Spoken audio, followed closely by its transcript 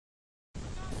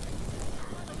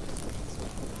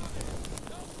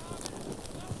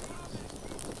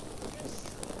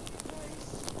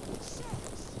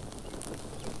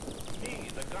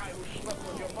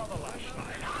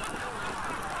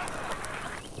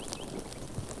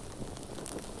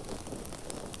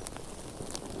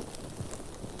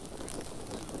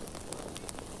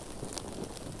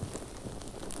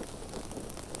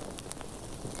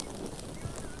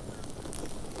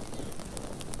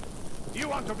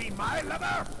want to be my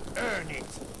lover? Earn it.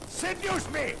 Seduce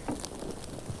me!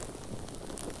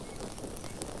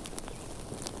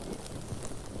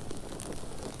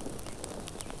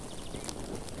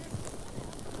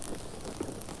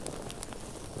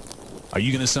 Are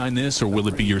you going to sign this, or will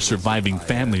it be your surviving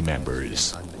family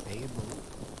members?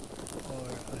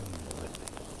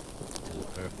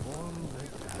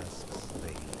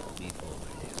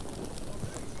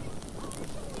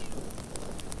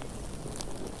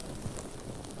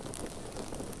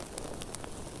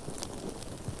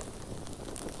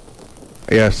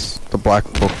 Yes, the black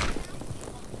book.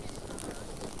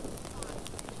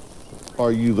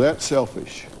 Are you that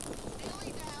selfish?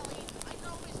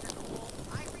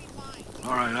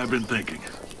 All right, I've been thinking.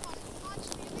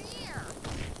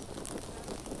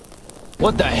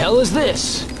 What the hell is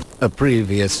this? A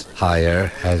previous hire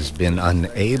has been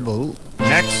unable.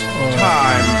 Next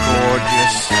time,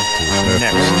 gorgeous.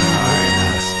 Next time.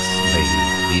 Tasks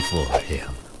laid before him.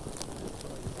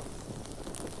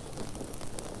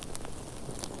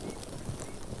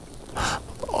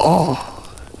 Oh,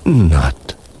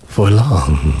 not for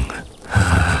long.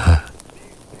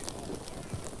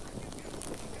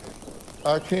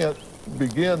 I can't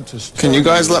begin to... Can you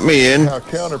guys let me in? How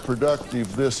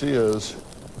counterproductive this is.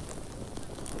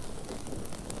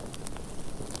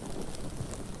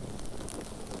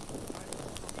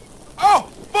 Oh,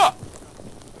 fuck!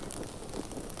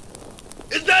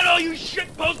 Is that all you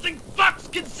shit-posting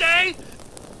fucks can say?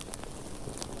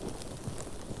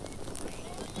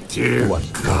 Dear what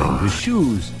kind of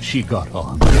shoes she got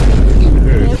on in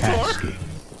her casket.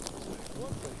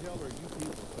 What the hell are you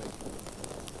people thinking?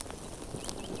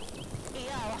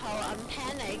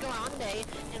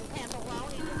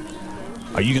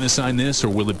 Are you going to sign this, or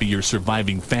will it be your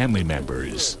surviving family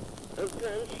members?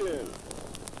 Attention.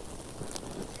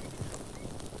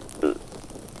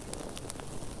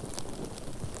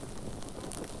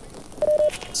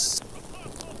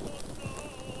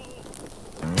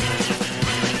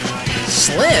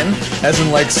 Slim? As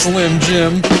in like Slim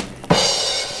Jim?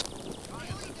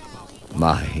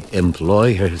 My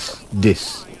employers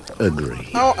disagree.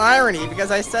 Oh, irony,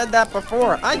 because I said that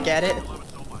before. I get it.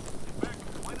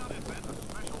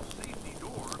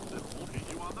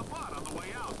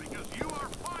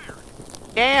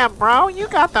 Damn, bro, you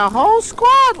got the whole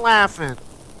squad laughing.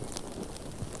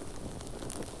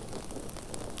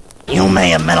 You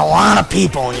may have met a lot of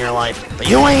people in your life, but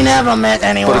you ain't ever met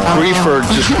anyone. But Griefer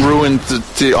just ruined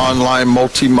the online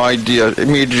multimedia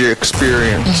media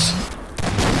experience.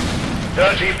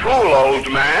 Dirty pool,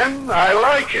 old man. I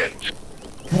like it.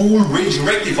 Pool Ridge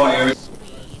Rectifier.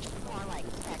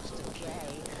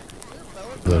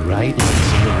 The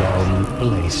writings in the wrong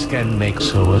place can make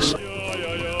so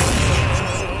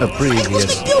a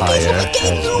previous hire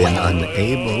has been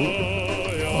unable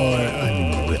or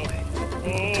unwilling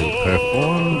to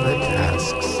perform the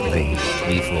tasks laid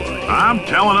before him. I'm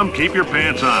telling them, keep your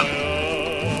pants on.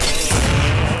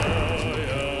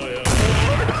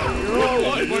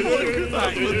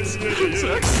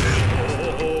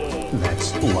 That's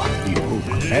what you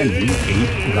and we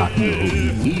ain't got no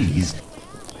knees.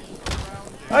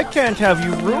 I can't have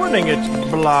you ruining it,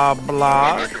 blah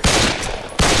blah.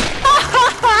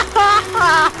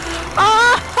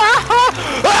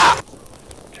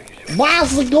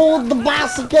 Bicycle, the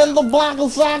bicycle, the block.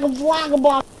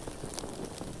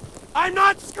 I'm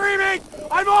not screaming!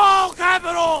 I'm all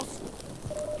capitals!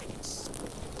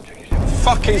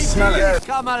 Fucking smell it.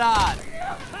 Come on!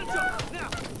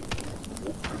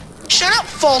 Shut up,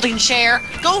 folding chair.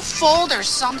 Go fold or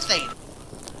something.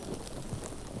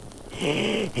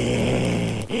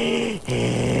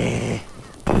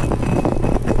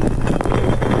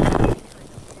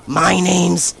 My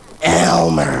name's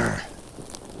Elmer.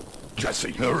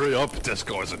 Jesse, hurry up. This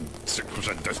guy's in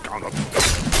 6% discount.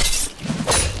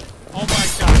 Oh my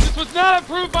god, this was not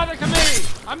approved by the committee!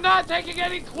 I'm not taking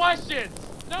any questions!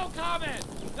 No comment!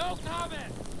 No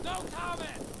comment! No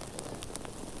comment!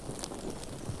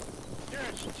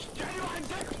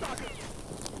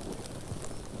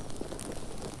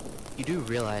 You do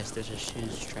realize there's a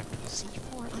shoes strapped to a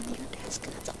C4 on your desk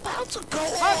that's about to go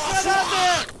Get off!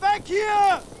 out there! Back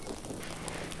here!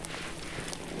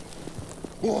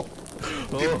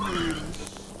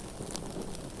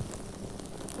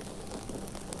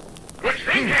 Good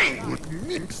thinking!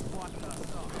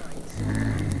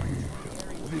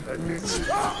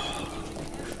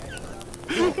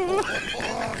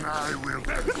 I will.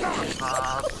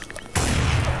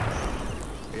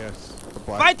 Yes, the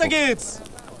black Weiter book. geht's!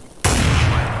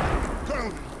 No.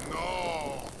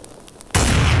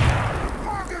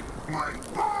 Target my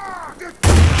target.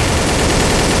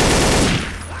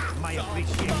 My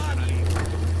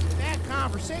appreciation.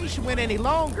 conversation went any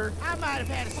longer, I might have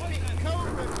had a spit coat.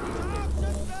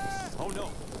 Oh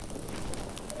no.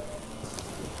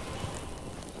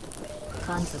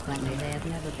 Consequently, they have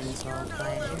never been solved by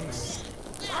a human.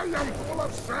 I am full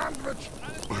of sandwich.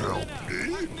 Help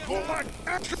me? Full of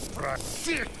extra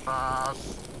sick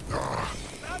ass.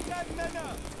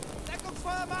 Männer!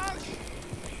 Deckungsfeuermarsch!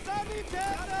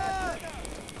 Sanitäter!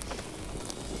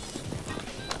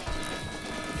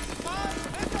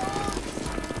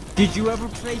 Did you ever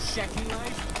play Second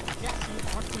Life?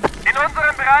 In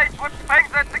unserem Bereich wurden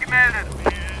Sprengsätze gemeldet.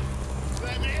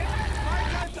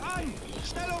 Bleibt an!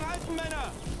 Stellung halten,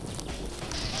 Männer!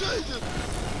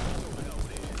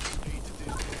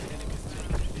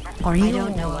 Or you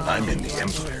don't know what I'm in the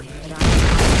Empire.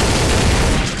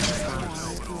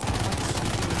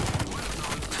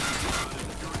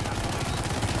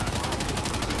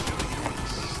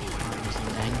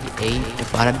 8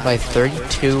 divided by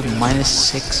 32 minus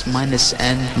 6 minus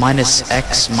n minus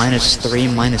x minus 3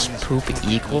 minus poop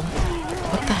equal?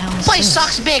 What the hell is Place this?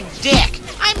 sucks big dick.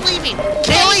 I'm leaving.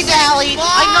 Dilly dally.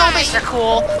 I know, Mr.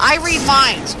 Cool. I read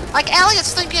minds. Like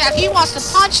Elliot's thinking that he wants to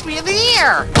punch me in the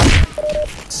ear.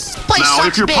 Place Now, sucks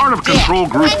if you're big part of dick. Control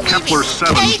Group I'm Kepler leaving.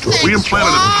 7, Take we things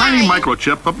implanted a tiny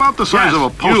microchip about the size of a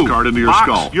postcard into your Fox,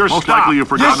 skull. you're Most stopped. likely you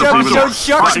forgot This to leave it episode on.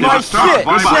 sucks Right, my if it starts shit. It's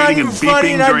not vibrating even and funny,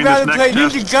 beeping and I'd during rather this play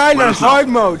next Ninja test, Gaiden let on us know. hard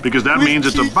mode. Because that means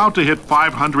it's about to hit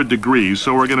 500 degrees,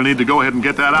 so we're going to need to go ahead and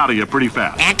get that out of you pretty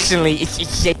fast. Actually,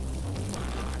 it's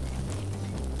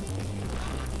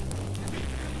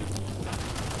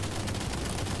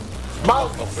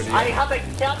I have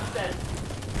accepted.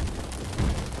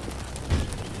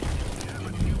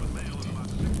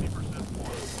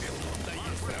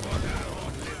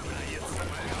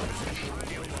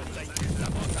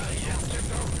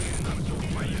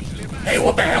 Hey,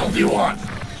 what the hell do you want?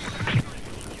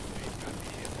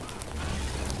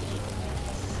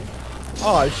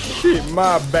 oh shit,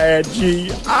 my bad,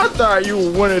 G. I thought you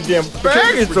were one of them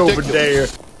faggots over there.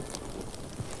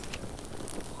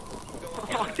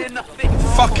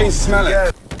 Fucking smell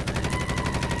it.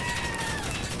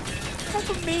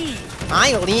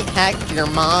 I'll eat heck your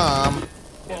mom.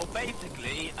 Well,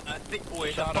 basically, Thick Boy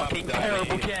is a fucking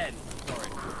terrible Ken.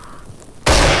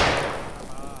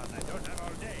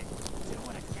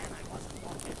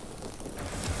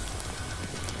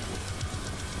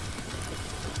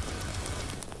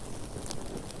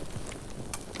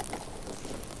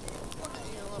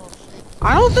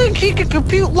 I don't think he can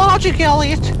compute logic,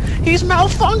 Elliot. He's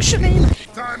malfunctioning.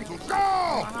 Time to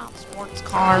go! Sports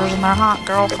cars and their hot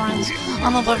girlfriends,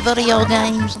 and other video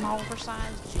games and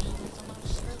oversized jeans and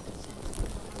those stupid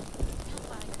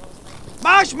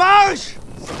Marsch, marsch!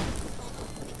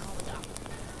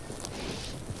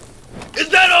 Is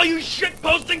that all you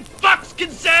shit-posting fucks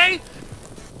can say?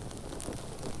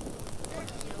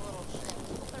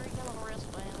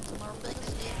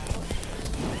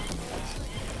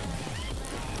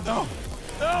 No!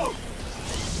 No!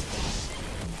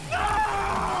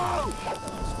 No!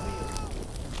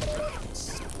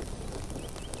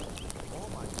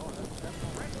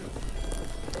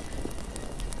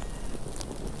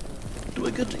 Do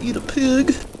I get to eat a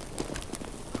pig?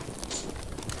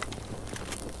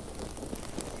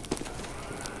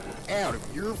 Out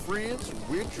of your friends,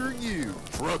 which are you?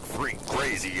 Truck freak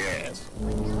crazy ass.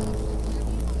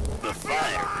 The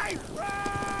fire!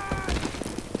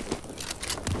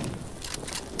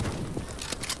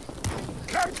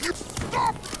 Can't you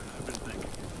stop? I've been thinking.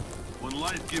 When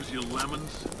life gives you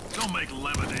lemons, don't make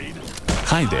lemonade.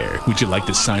 Hi there. Would you like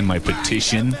to sign my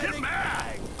petition?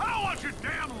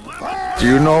 Do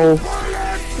you know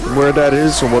where that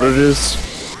is or what it is?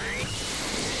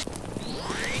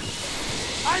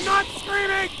 I'm not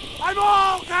screaming! I'm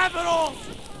all capitals!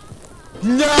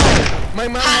 No! My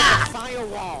mom has a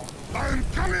firewall. I'm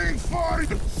coming for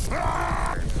you!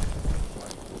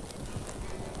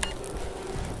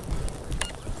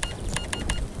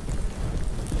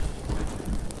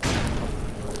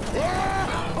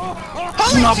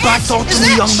 Do not backtalk to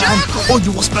me, young man, or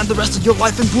you will spend the rest of your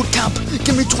life in boot camp.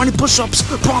 Give me 20 push-ups,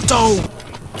 pronto!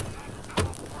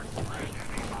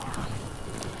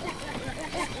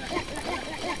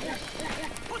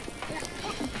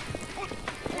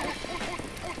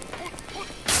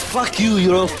 Fuck you,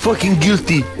 you're all fucking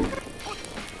guilty.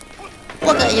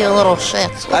 Look at you little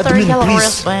shits with their Admin, yellow please.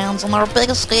 wristbands and their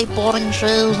biggest skateboarding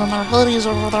shoes and their hoodies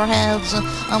over their heads and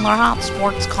their hot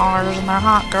sports cars and their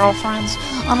hot girlfriends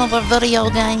and their video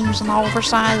games and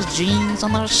oversized jeans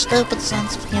and their stupid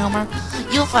sense of humor.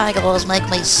 You faggots make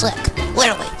me sick.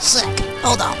 Literally sick.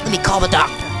 Hold on, let me call the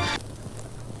doctor.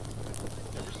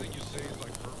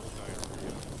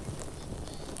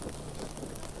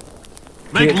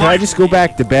 Can I just go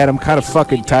back to bed? I'm kind of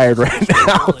fucking tired right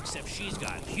now.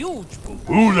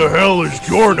 Who the hell is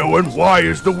Giorno and why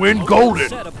is the wind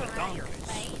golden?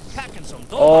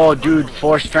 Oh, dude,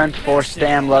 4 strength, 4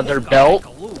 stam, leather belt.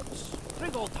 What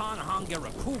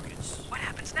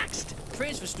happens next?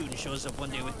 Transfer student shows up one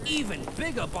day with even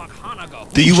bigger buck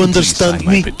hanago. Do you understand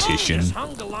me? Petition.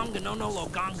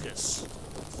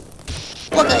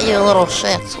 Look at you little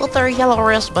shits with their yellow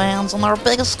wristbands and their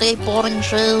big skateboarding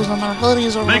shoes and their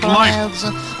hoodies over their heads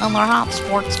and their hot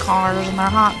sports cars and their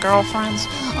hot girlfriends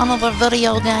and their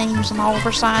video games and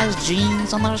oversized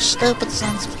jeans and their stupid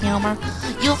sense of humor.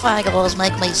 You faggots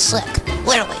make me sick.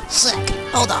 Literally sick.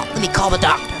 Hold on, let me call the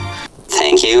doctor.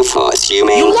 Thank you for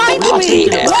assuming the body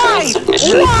as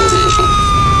submission position.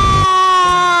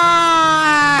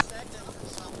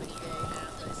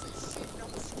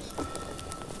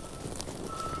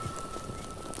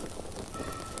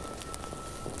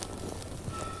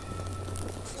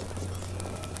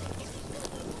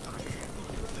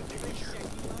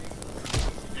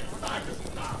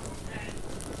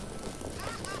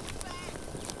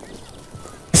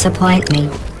 Disappoint me.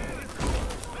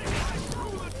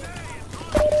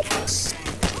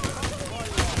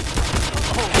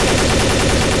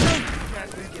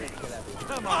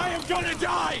 I am gonna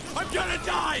die! I'm gonna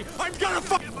die! I'm gonna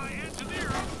fuck my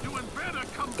engineers to invent a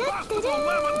combustible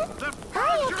lemon that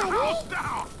burns your house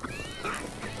down!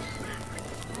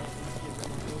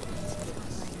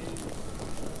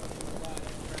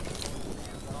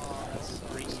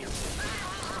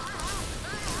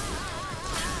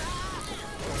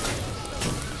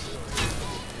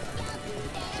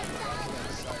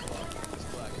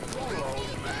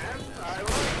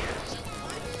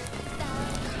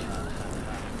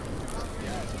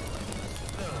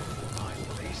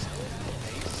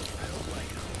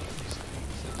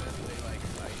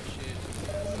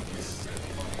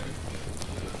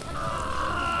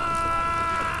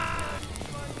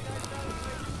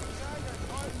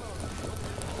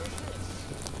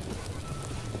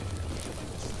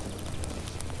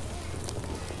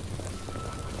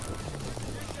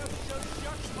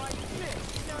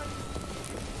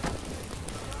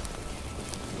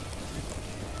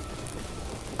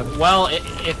 Well,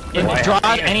 if it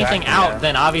draws anything out,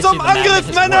 then obviously the magnet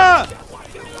has worked.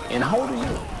 And how old are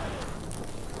you?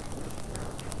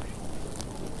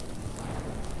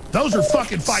 Those are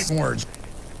fucking fighting words.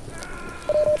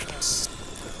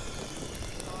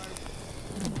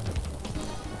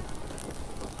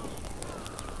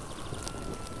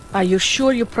 Are you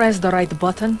sure you pressed the right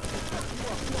button?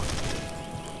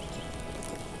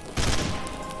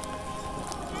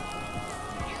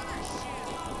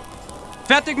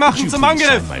 Fertig machen zum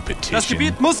Angriff! Das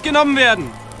Gebiet muss genommen werden!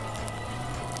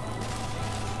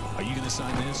 Are you gonna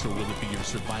sign this, or will it be your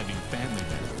surviving family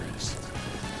members?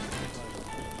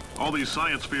 All these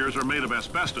science spheres are made of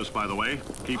asbestos, by the way.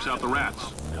 Keeps out the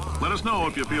rats. Let us know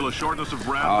if you feel a shortness of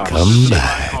breath. Come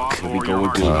back.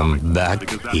 Come back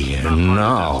here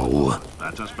now.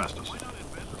 That's asbestos.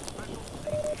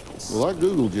 Well, I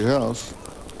googled your house.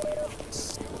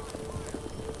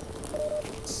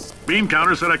 Bean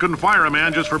counter said I couldn't fire a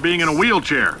man just for being in a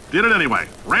wheelchair. Did it anyway.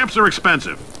 Ramps are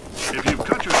expensive. If you've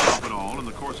cut yourself at all in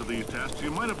the course of these tests,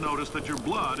 you might have noticed that your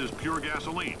blood is pure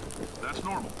gasoline. That's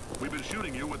normal. We've been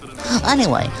shooting you with an...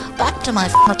 Anyway, back to my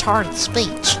retarded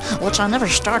speech, which I never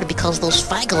started because those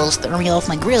faggots threw me off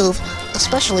my groove,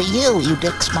 especially you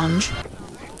dick sponge.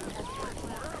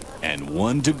 And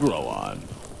one to grow on.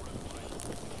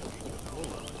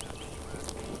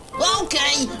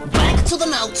 Okay, back to the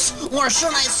notes, or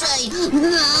should I say,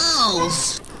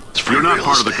 notes. You're not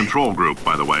part of the control group,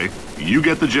 by the way. You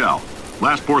get the gel.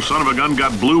 Last poor son of a gun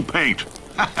got blue paint.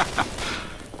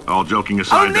 All joking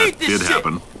aside, that did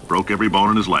happen. Broke every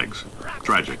bone in his legs.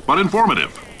 Tragic, but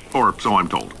informative. Or so I'm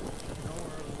told.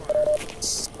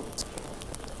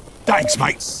 Thanks,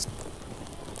 mate.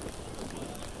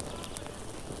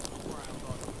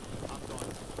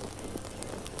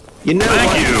 You know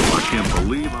Thank you. I can't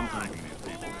believe I'm thanking these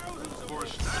people for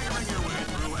staggering your way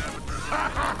through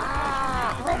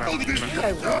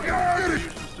advertising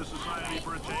to society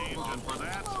for a change, and for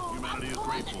that, humanity is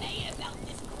grateful.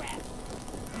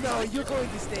 No, you're going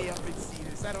to stay up and see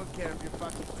this. I don't care if you're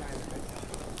fucking tired of it.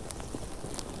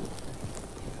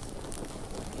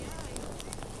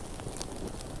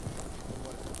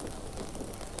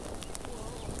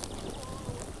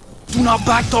 Do not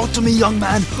backtalk to me, young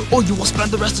man, or you will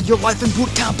spend the rest of your life in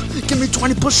boot camp. Give me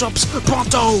 20 push-ups,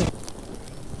 pronto!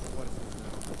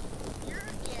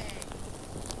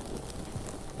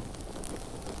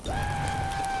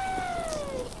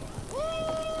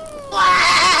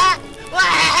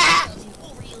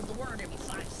 Overuse the word every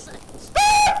 5 seconds.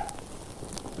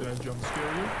 Did I jump scare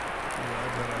you? Yeah, I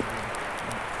bet I did.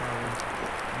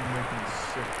 You make me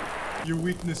sick. Your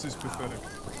weakness is pathetic.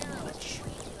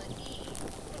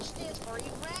 Which stands for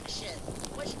erection,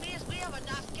 which means we have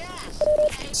enough gas.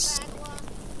 Okay, Bagua?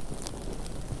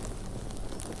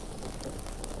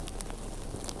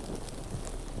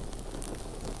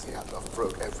 See, I've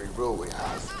broke every rule we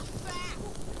have.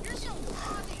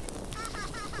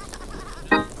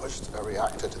 Pushed a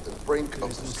reactor to the brink of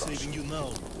destruction. You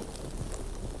know.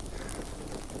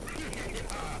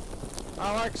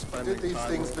 I like spending did these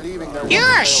things believing there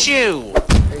You're a shoe!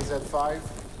 AZ5,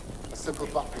 a simple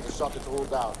button to shut it all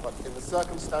down, but in the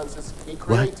circumstances he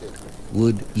created,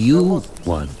 Would you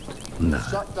want the now,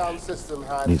 shutdown system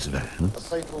had Miss a Vance?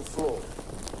 fatal flaw.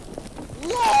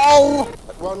 No!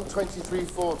 At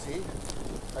 1:23:40,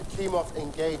 a Gmod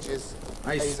engages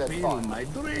AZ5. my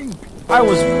drink. I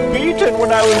was beaten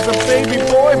when I was a baby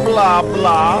boy, blah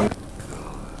blah.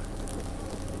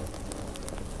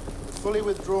 The fully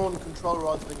withdrawn control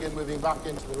rods begin moving back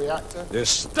into the reactor. This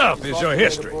stuff is your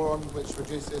history. Boron, which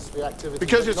reduces reactivity.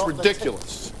 Because but it's not the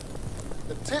ridiculous. tips.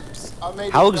 The tips are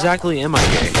made How of exactly am I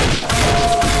gay?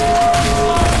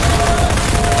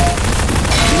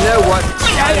 You know what?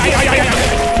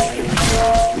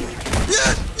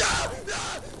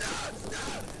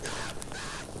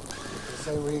 For the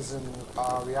same reason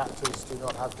our reactors do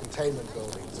not have containment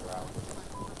buildings around,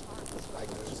 like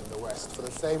those in the West. For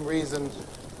the same reason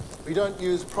we don't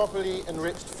use properly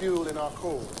enriched fuel in our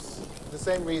cores. For the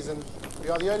same reason we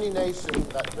are the only nation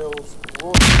that builds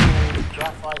water-cooled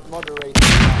graphite moderated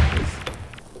reactors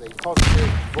with a positive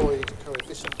void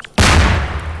coefficient.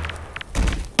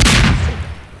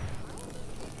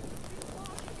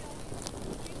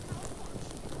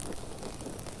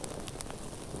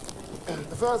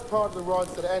 The first part of the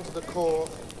rods that enter the core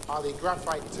are the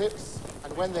graphite tips,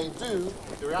 and when they do,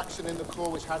 the reaction in the core,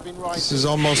 which had been rising... This is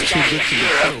almost too good to be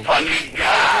true.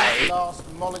 The last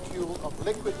molecule of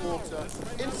liquid water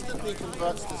instantly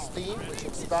converts to steam, which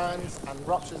expands and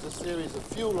ruptures a series of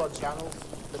fuel rod channels.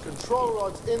 The control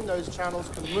rods in those channels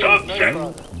can move no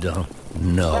further. Don't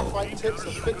know. Graphite tips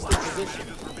are fixed in position,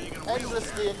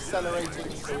 endlessly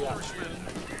accelerating the reaction.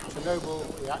 Chernobyl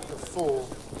Reactor 4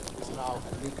 is now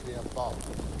a nuclear bomb.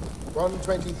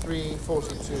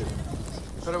 1:23:42.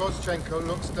 Perevoschenko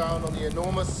looks down on the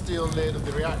enormous steel lid of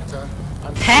the reactor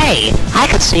and... Hey, I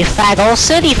could see Faggle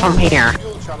City from here.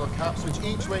 Fuel channel caps, which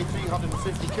each weigh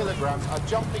 350 kilograms, are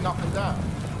jumping up and down.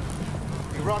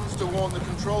 He runs to warn the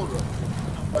control room,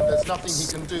 but there's nothing he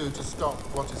can do to stop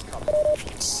what is coming.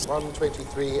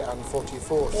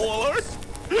 1:23:44.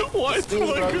 Why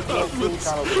do I get that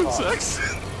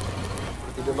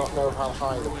We do not know how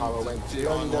high the power went. The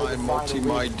online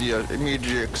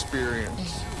multimedia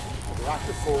experience.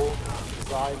 Reactor 4,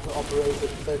 designed to operate at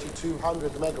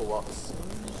 3,200 megawatts,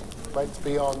 went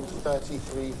beyond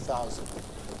 33,000.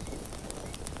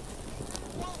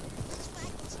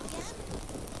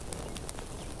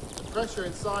 The pressure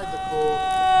inside the core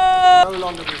can no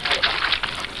longer be held.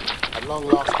 At long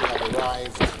last we have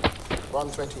arrived.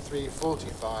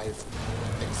 1:23:45,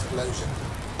 explosion.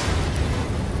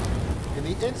 In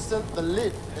the instant the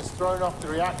lid is thrown off the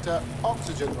reactor,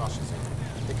 oxygen rushes in.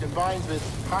 It combines with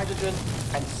hydrogen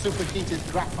and superheated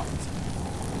graphite.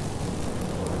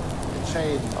 The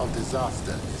chain of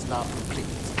disaster is now complete.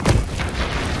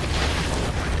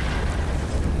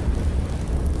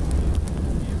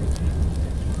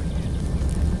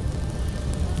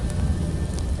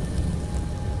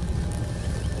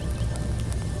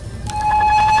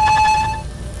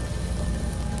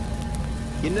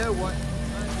 You know what?